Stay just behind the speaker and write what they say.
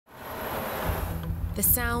The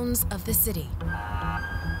sounds of the city.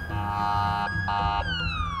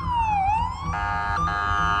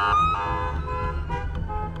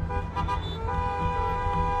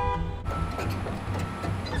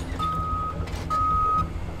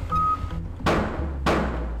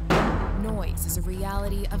 Noise is a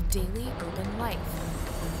reality of daily urban life.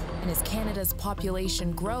 And as Canada's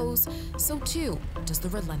population grows, so too does the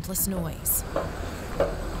relentless noise.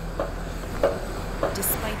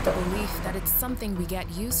 Despite the belief that it's something we get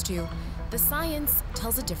used to, the science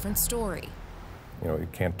tells a different story. You know, you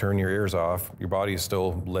can't turn your ears off. Your body is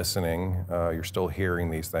still listening. You're still hearing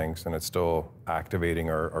these things, and it's still activating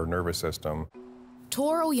our nervous system.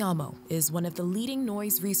 Tor Oyamo is one of the leading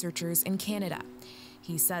noise researchers in Canada.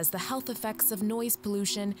 He says the health effects of noise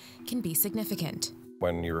pollution can be significant.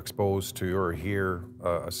 When you're exposed to or hear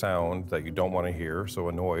a sound that you don't want to hear, so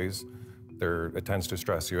a noise, it tends to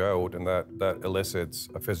stress you out, and that elicits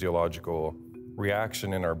a physiological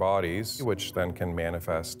reaction in our bodies, which then can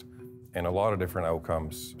manifest in a lot of different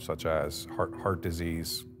outcomes, such as heart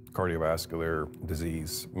disease, cardiovascular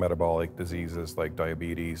disease, metabolic diseases like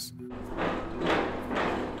diabetes.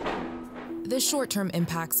 The short-term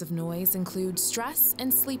impacts of noise include stress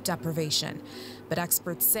and sleep deprivation, but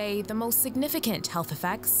experts say the most significant health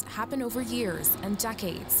effects happen over years and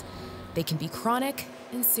decades. They can be chronic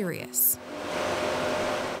and serious.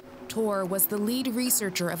 Tor was the lead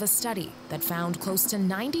researcher of a study that found close to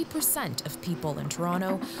 90% of people in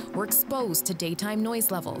Toronto were exposed to daytime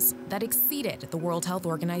noise levels that exceeded the World Health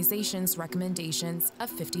Organization's recommendations of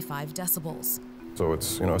 55 decibels. So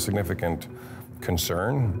it's, a significant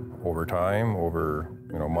concern over time, over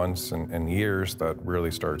months and years, that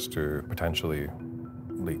really starts to potentially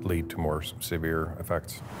lead to more severe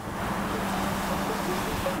effects.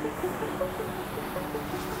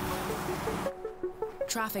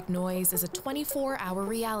 Traffic noise is a 24-hour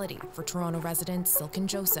reality for Toronto resident Silken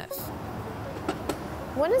Joseph.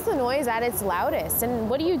 When is the noise at its loudest, and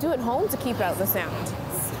what do you do at home to keep out the sound?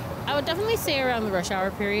 I would definitely say around the rush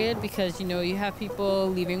hour period, because you have people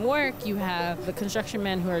leaving work, you have the construction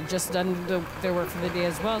men who are just done their work for the day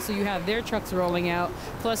as well, so you have their trucks rolling out,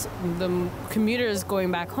 plus the commuters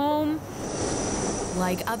going back home.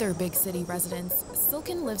 Like other big city residents,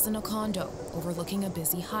 Silken lives in a condo overlooking a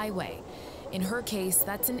busy highway. In her case,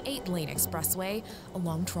 that's an 8-lane expressway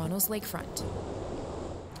along Toronto's lakefront.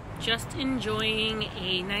 Just enjoying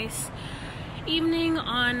a nice evening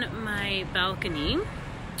on my balcony.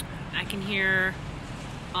 I can hear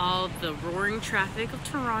all the roaring traffic of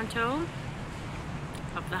Toronto,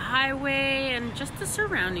 of the highway, and just the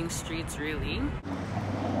surrounding streets, really.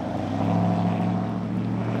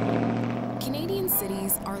 Canadian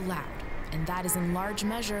cities are loud, and that is in large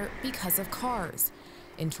measure because of cars.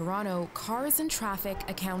 In Toronto, cars and traffic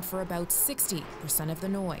account for about 60% of the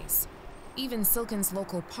noise. Even Silken's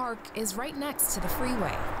local park is right next to the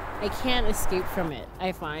freeway. I can't escape from it,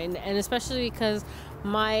 I find, and especially because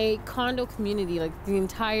my condo community, like the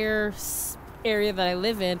entire area that I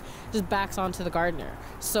live in, just backs onto the Gardner.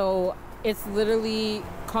 So it's literally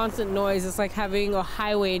constant noise. It's like having a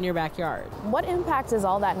highway in your backyard. What impact does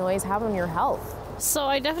all that noise have on your health? So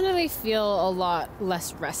I definitely feel a lot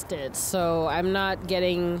less rested. So I'm not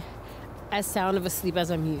getting as sound of a sleep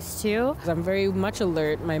as I'm used to. I'm very much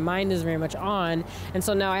alert, my mind is very much on, and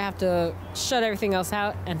so now I have to shut everything else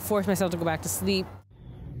out and force myself to go back to sleep.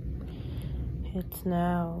 It's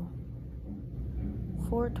now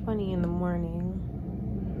 4:20 in the morning.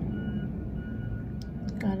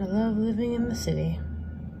 Gotta love living in the city.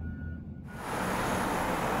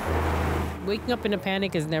 Waking up in a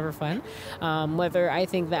panic is never fun. Whether I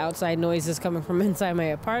think the outside noise is coming from inside my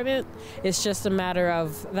apartment, it's just a matter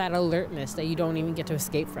of that alertness that you don't even get to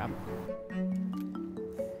escape from.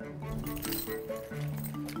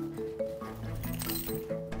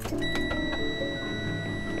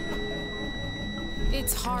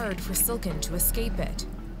 It's hard for Silken to escape it.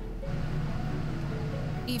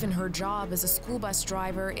 Even her job as a school bus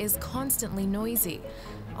driver is constantly noisy,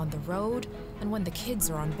 on the road and when the kids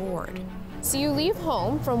are on board. So you leave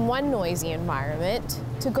home from one noisy environment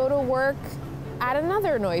to go to work at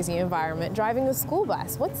another noisy environment, driving a school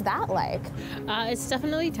bus. What's that like? It's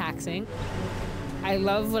definitely taxing. I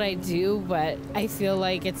love what I do, but I feel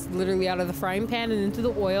like it's literally out of the frying pan and into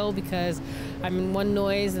the oil, because I'm in one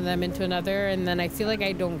noise and then I'm into another, and then I feel like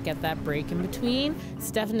I don't get that break in between. It's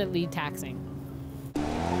definitely taxing.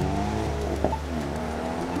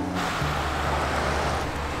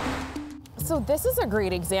 So this is a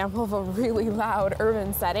great example of a really loud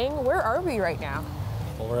urban setting. Where are we right now?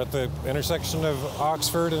 Well, we're at the intersection of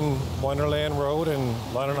Oxford and Wonderland Road in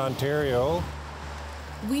London, Ontario.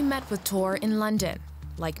 We met with Tor in London.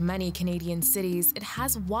 Like many Canadian cities, it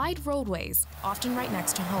has wide roadways, often right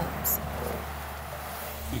next to homes.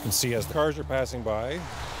 You can see as the cars are passing by.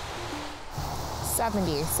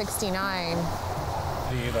 70, 69.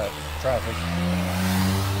 See that traffic.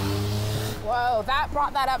 Whoa, that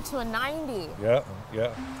brought that up to a 90. Yeah.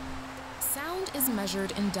 Sound is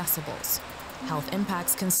measured in decibels. Health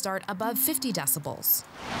impacts can start above 50 decibels.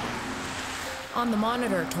 On the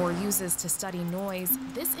monitor Tor uses to study noise,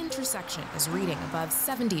 this intersection is reading above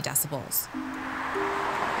 70 decibels.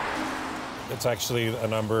 It's actually a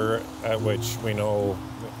number at which we know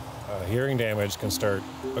hearing damage can start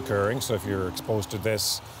occurring. So if you're exposed to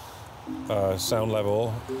this sound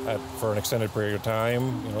level for an extended period of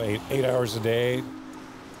time, 8 hours a day.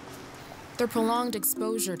 Their prolonged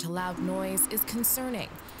exposure to loud noise is concerning,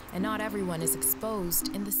 and not everyone is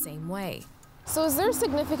exposed in the same way. So is there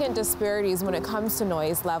significant disparities when it comes to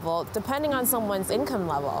noise level, depending on someone's income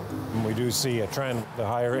level? We do see a trend. The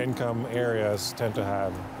higher income areas tend to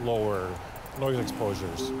have lower noise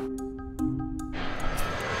exposures.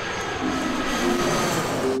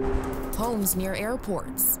 Homes near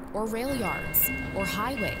airports, or rail yards, or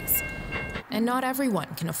highways. And not everyone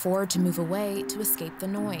can afford to move away to escape the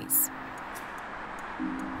noise.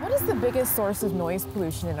 What is the biggest source of noise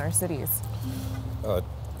pollution in our cities?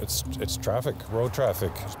 It's traffic, road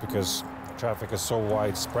traffic, just because traffic is so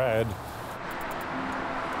widespread.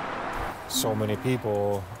 So many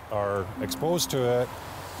people are exposed to it,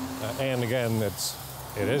 and again,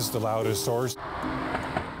 it is the loudest source.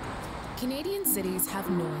 Canadian cities have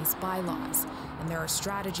noise bylaws, and there are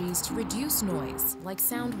strategies to reduce noise, like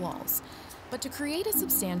sound walls. But to create a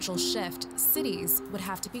substantial shift, cities would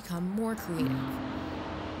have to become more creative.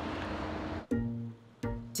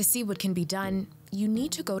 To see what can be done, you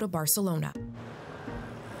need to go to Barcelona.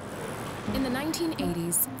 In the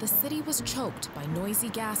 1980s, the city was choked by noisy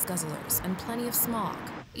gas guzzlers and plenty of smog.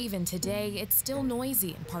 Even today, it's still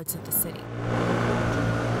noisy in parts of the city.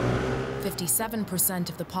 57%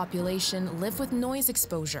 of the population live with noise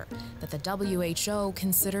exposure that the WHO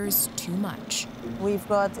considers too much. We've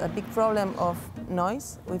got a big problem of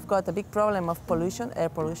noise, we've got a big problem of pollution, air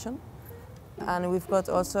pollution, and we've got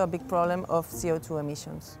also a big problem of CO2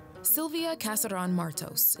 emissions. Silvia Casaran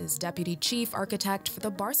Martos is Deputy Chief Architect for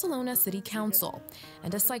the Barcelona City Council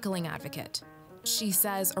and a cycling advocate. She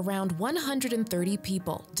says around 130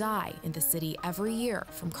 people die in the city every year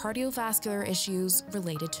from cardiovascular issues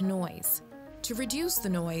related to noise. To reduce the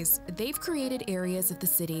noise, they've created areas of the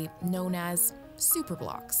city known as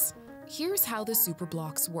superblocks. Here's how the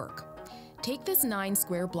superblocks work. Take this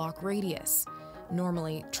 9-square block radius.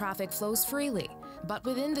 Normally, traffic flows freely, but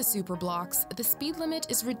within the superblocks, the speed limit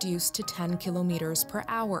is reduced to 10 kilometers per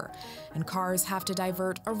hour, and cars have to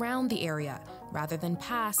divert around the area rather than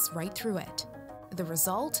pass right through it. The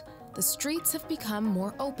result? The streets have become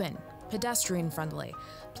more open, pedestrian-friendly,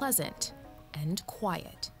 pleasant, and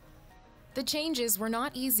quiet. The changes were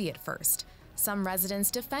not easy at first. Some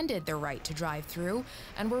residents defended their right to drive through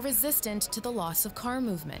and were resistant to the loss of car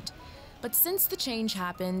movement. But since the change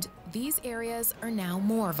happened, these areas are now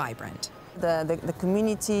more vibrant. The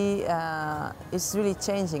community is really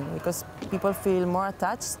changing because people feel more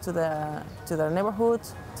attached to their neighborhood,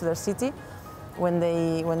 to their city, when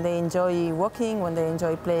they enjoy walking, when they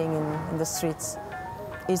enjoy playing in the streets.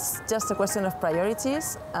 It's just a question of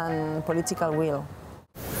priorities and political will.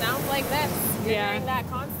 Sounds like this. You're Yeah. hearing that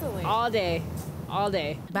constantly. All day, all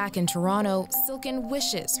day. Back in Toronto, Silken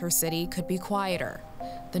wishes her city could be quieter.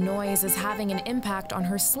 The noise is having an impact on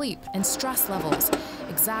her sleep and stress levels,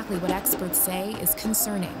 exactly what experts say is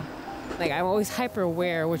concerning. Like, I'm always hyper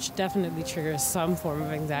aware, which definitely triggers some form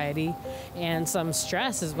of anxiety and some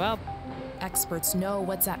stress as well. Experts know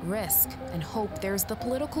what's at risk and hope there's the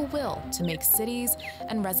political will to make cities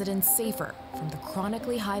and residents safer from the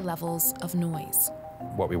chronically high levels of noise.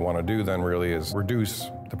 What we want to do then really is reduce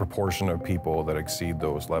the proportion of people that exceed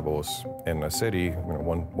those levels in a city,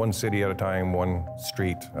 one city at a time, one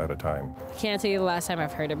street at a time. Can't tell you the last time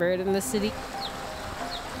I've heard a bird in the city.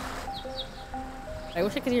 I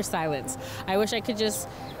wish I could hear silence. I wish I could just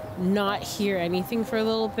not hear anything for a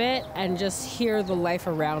little bit and just hear the life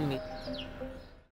around me.